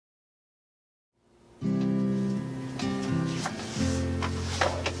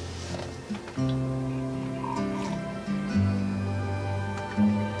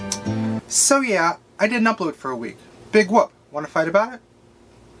So yeah, I didn't upload for a week. Big whoop. Want to fight about it?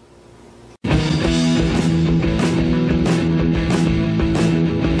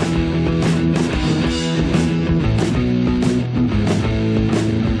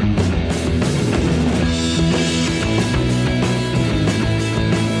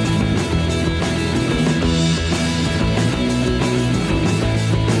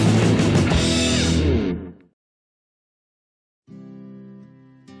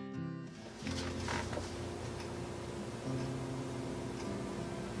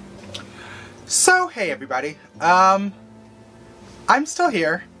 So, hey everybody, I'm still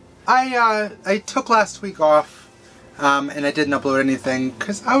here. I took last week off, and I didn't upload anything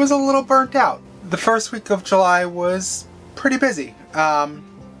because I was a little burnt out. The first week of July was pretty busy.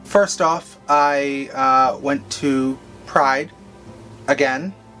 First off, I went to Pride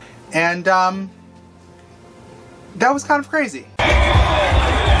again, and that was kind of crazy.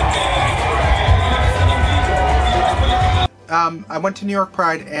 I went to New York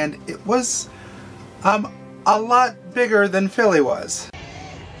Pride, and it was a lot bigger than Philly was.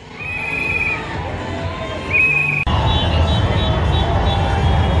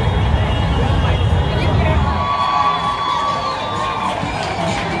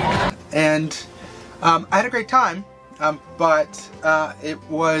 And I had a great time, but it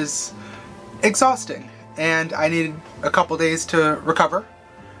was exhausting, and I needed a couple days to recover.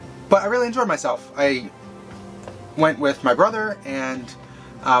 But I really enjoyed myself. I went with my brother, and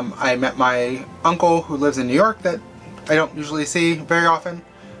I met my uncle who lives in New York that I don't usually see very often.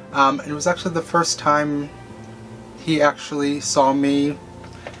 And it was actually the first time he actually saw me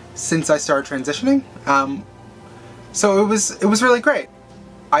since I started transitioning. So it was really great.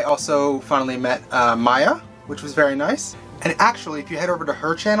 I also finally met Maia, which was very nice. And actually, if you head over to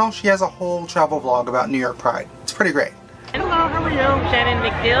her channel, she has a whole travel vlog about New York Pride. It's pretty great. Hello, how are you? Shannon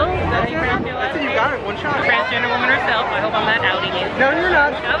McDill, is that how you pronounce your last name? You got it, one shot. Transgender woman herself. I hope I'm not outing you. No, you're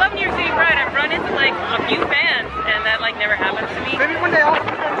not. I love New York City Pride. I've run into like a few fans, and that like never happens to me. Maybe one day I'll be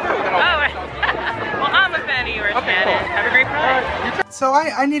a fan too. Oh, well, I'm a fan of yours, okay, Shannon. Cool. Have a great Pride. So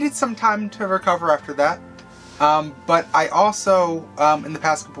I needed some time to recover after that. But I also, in the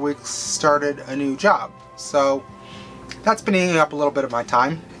past couple weeks, started a new job. So that's been eating up a little bit of my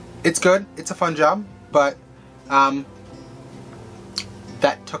time. It's good. It's a fun job, but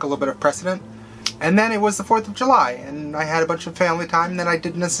that took a little bit of precedent. And then it was the 4th of July, and I had a bunch of family time that I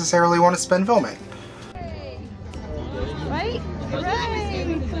didn't necessarily want to spend filming. Right? Hooray!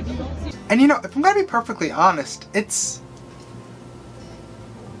 And you know, if I'm gonna be perfectly honest, that's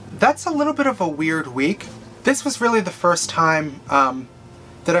a little bit of a weird week. This was really the first time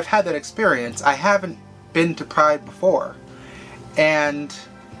that I've had that experience. I haven't been to Pride before. And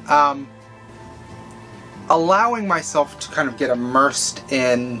allowing myself to kind of get immersed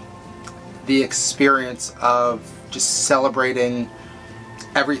in the experience of just celebrating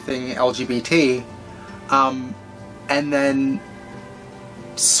everything LGBT, and then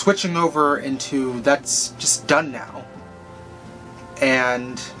switching over into that's just done now,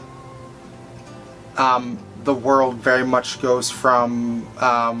 and the world very much goes from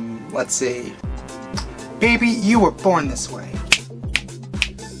let's see, baby you were born this way,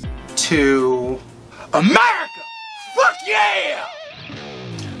 to America! Fuck yeah!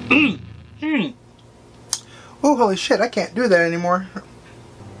 Oh, holy shit, I can't do that anymore.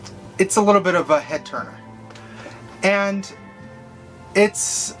 It's a little bit of a head turner. And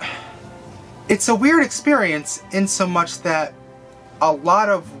it's a weird experience in so much that a lot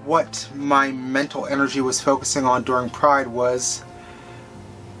of what my mental energy was focusing on during Pride was,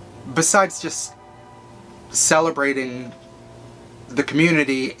 besides just celebrating the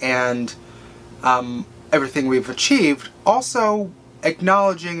community and everything we've achieved, also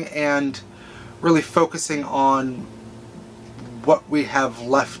acknowledging and really focusing on what we have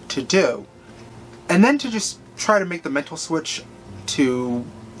left to do. And then to just try to make the mental switch to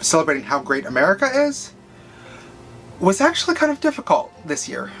celebrating how great America is was actually kind of difficult this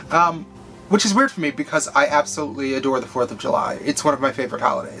year. Which is weird for me because I absolutely adore the 4th of July. It's one of my favorite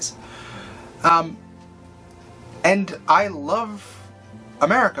holidays. And I love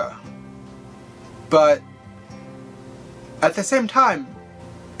America. But at the same time,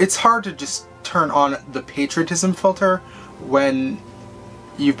 it's hard to just turn on the patriotism filter when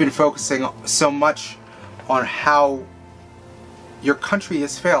you've been focusing so much on how your country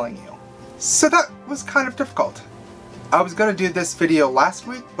is failing you. So that was kind of difficult. I was going to do this video last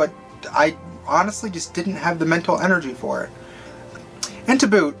week, but I honestly just didn't have the mental energy for it. And to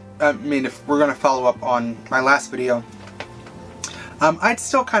boot, I mean, if we're going to follow up on my last video, I'd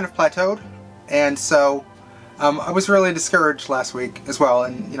still kind of plateaued. And so I was really discouraged last week as well.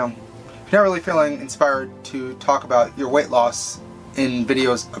 And you know, if if you're not really feeling inspired to talk about your weight loss in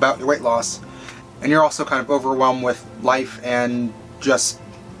videos about your weight loss, and you're also kind of overwhelmed with life and just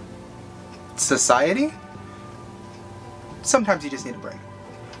society, sometimes you just need a break.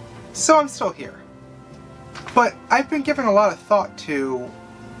 So I'm still here. But I've been giving a lot of thought to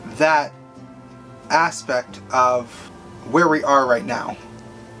that aspect of where we are right now.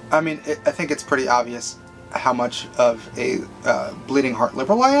 I mean, I think it's pretty obvious how much of a bleeding heart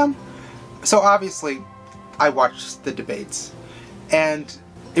liberal I am. So obviously, I watched the debates, and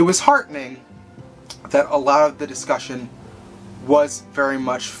it was heartening that a lot of the discussion was very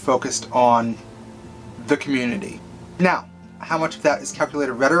much focused on the community. Now, how much of that is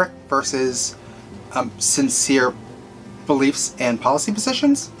calculated rhetoric versus sincere beliefs and policy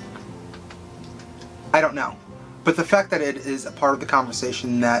positions? I don't know. But the fact that it is a part of the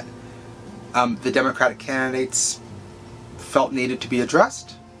conversation that the Democratic candidates felt needed to be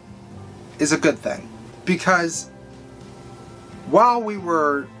addressed is a good thing. Because while we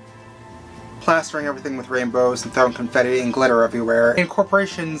were plastering everything with rainbows and throwing confetti and glitter everywhere, and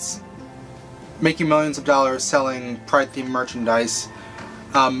corporations making millions of dollars selling Pride-themed merchandise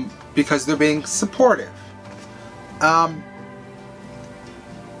because they're being supportive. And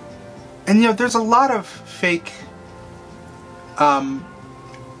you know, there's a lot of fake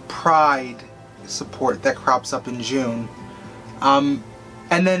Pride support that crops up in June.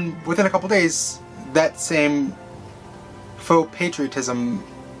 And then within a couple days, that same faux patriotism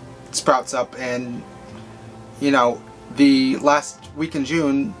sprouts up, and you know, the last week in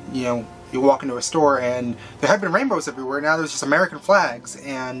June, you know, you walk into a store and there had been rainbows everywhere. Now there's just American flags,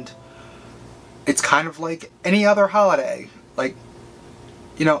 and it's kind of like any other holiday. Like,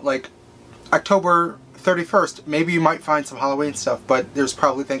 you know, like October 31st, maybe you might find some Halloween stuff, but there's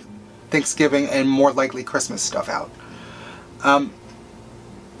probably Thanksgiving and more likely Christmas stuff out.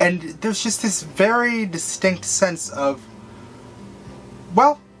 And there's just this very distinct sense of,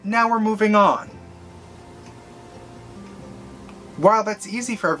 well, now we're moving on. While that's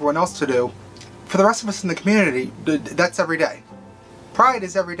easy for everyone else to do, for the rest of us in the community, that's every day. Pride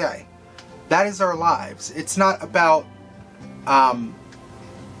is every day. That is our lives. It's not about the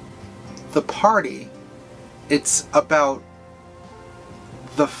party. It's about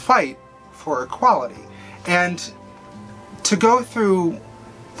the fight for equality. And to go through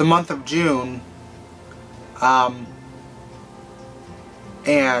the month of June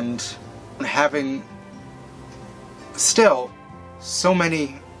and having still so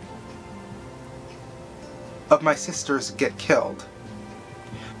many of my sisters get killed,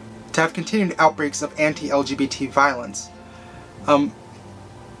 to have continued outbreaks of anti-LGBT violence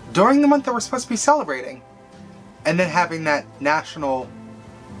during the month that we're supposed to be celebrating, and then having that national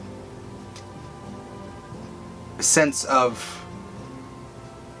sense of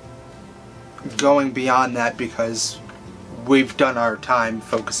going beyond that because we've done our time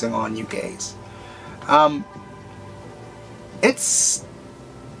focusing on you gays. It's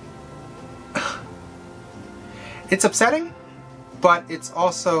upsetting, but it's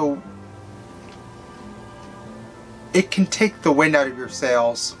also, it can take the wind out of your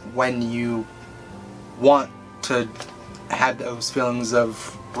sails when you want to have those feelings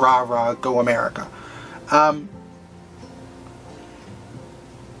of rah rah, go America.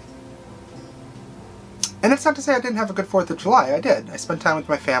 And it's not to say I didn't have a good 4th of July. I did. I spent time with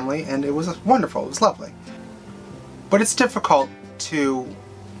my family, and it was wonderful. It was lovely. But it's difficult to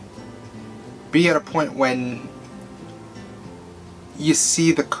be at a point when you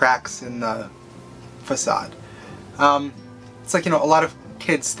see the cracks in the facade. It's like, you know, a lot of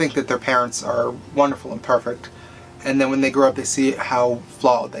kids think that their parents are wonderful and perfect, and then when they grow up they see how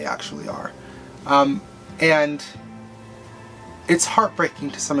flawed they actually are. And it's heartbreaking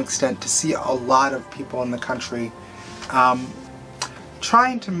to some extent to see a lot of people in the country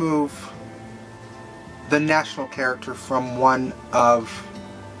trying to move the national character from one of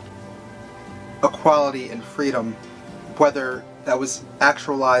equality and freedom, whether that was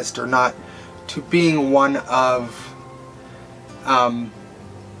actualized or not, to being one of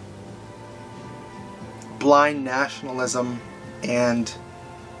blind nationalism and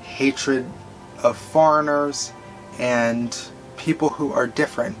hatred of foreigners and people who are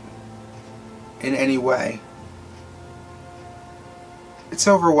different in any way. It's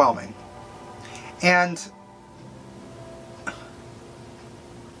overwhelming. And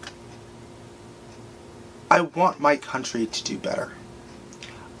I want my country to do better.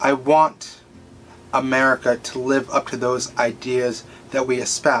 I want America to live up to those ideas that we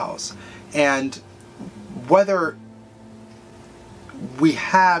espouse. And whether we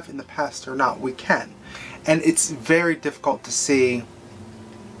have in the past or not, we can. And it's very difficult to see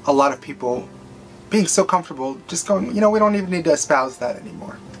a lot of people being so comfortable just going, you know, we don't even need to espouse that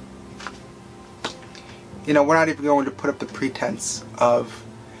anymore. You know, we're not even going to put up the pretense of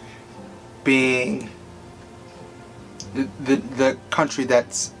being the country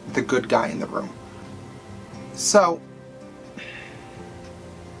that's the good guy in the room. So,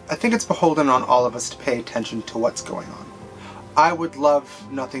 I think it's beholden on all of us to pay attention to what's going on. I would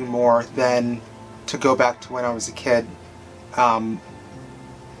love nothing more than to go back to when I was a kid,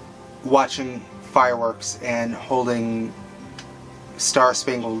 watching fireworks and holding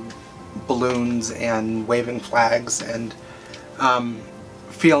star-spangled balloons and waving flags and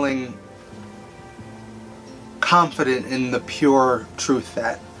feeling confident in the pure truth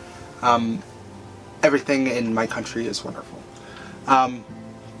that everything in my country is wonderful.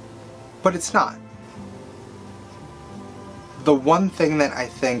 But it's not. The one thing that I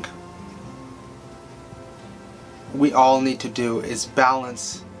think we all need to do is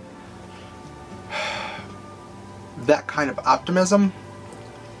balance that kind of optimism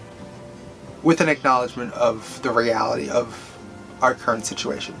with an acknowledgement of the reality of our current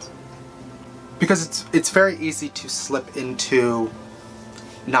situations. Because it's very easy to slip into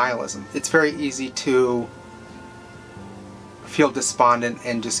nihilism. It's very easy to feel despondent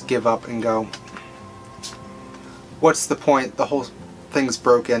and just give up and go, what's the point? The whole thing's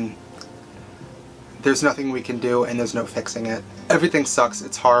broken. There's nothing we can do and there's no fixing it. Everything sucks.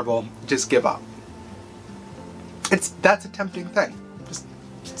 It's horrible. Just give up. That's a tempting thing. Just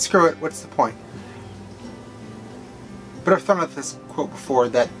screw it. What's the point? But I've thrown out this quote before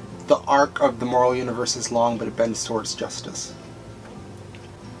that the arc of the moral universe is long, but it bends towards justice.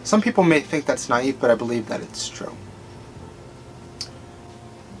 Some people may think that's naive, but I believe that it's true.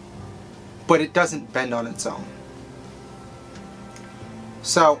 But it doesn't bend on its own.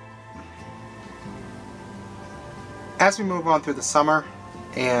 So, as we move on through the summer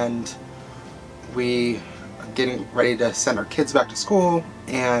and we are getting ready to send our kids back to school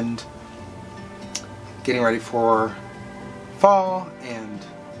and getting ready for fall and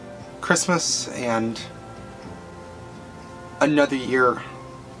Christmas and another year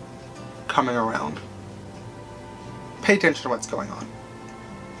coming around, pay attention to what's going on.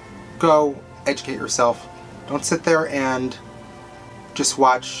 Go educate yourself. Don't sit there and just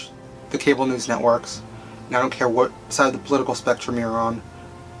watch the cable news networks. And I don't care what side of the political spectrum you're on.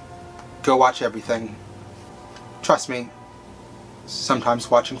 Go watch everything. Trust me,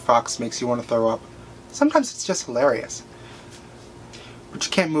 sometimes watching Fox makes you want to throw up. Sometimes it's just hilarious. But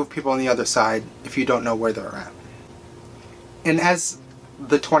you can't move people on the other side if you don't know where they're at. And as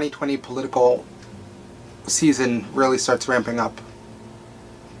the 2020 political season really starts ramping up,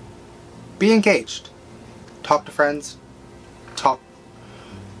 be engaged. Talk to friends. Talk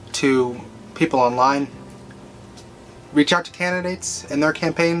to people online. Reach out to candidates and their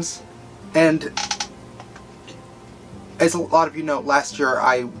campaigns. And as a lot of you know, last year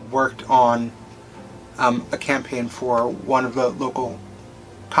I worked on a campaign for one of the local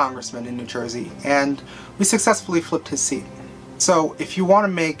congressmen in New Jersey, and we successfully flipped his seat. So if you want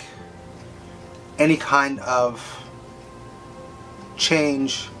to make any kind of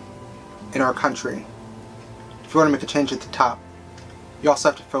change in our country, if you want to make a change at the top, you also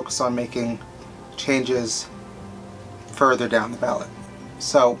have to focus on making changes further down the ballot.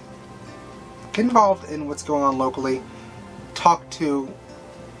 So get involved in what's going on locally. Talk to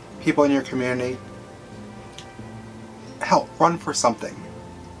people in your community. Hell, run for something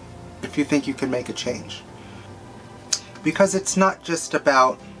if you think you can make a change. Because it's not just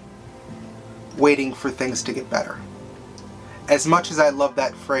about waiting for things to get better. As much as I love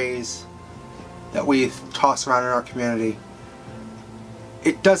that phrase that we toss around in our community,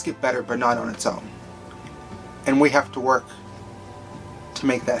 it does get better, but not on its own. And we have to work to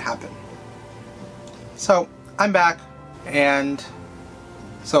make that happen. So, I'm back, and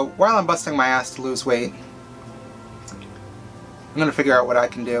so while I'm busting my ass to lose weight, I'm going to figure out what I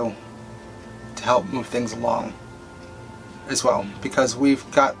can do to help move things along as well, because we've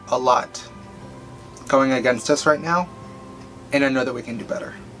got a lot going against us right now, and I know that we can do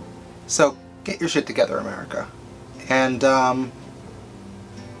better. So get your shit together, America. And I'll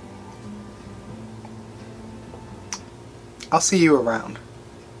see you around.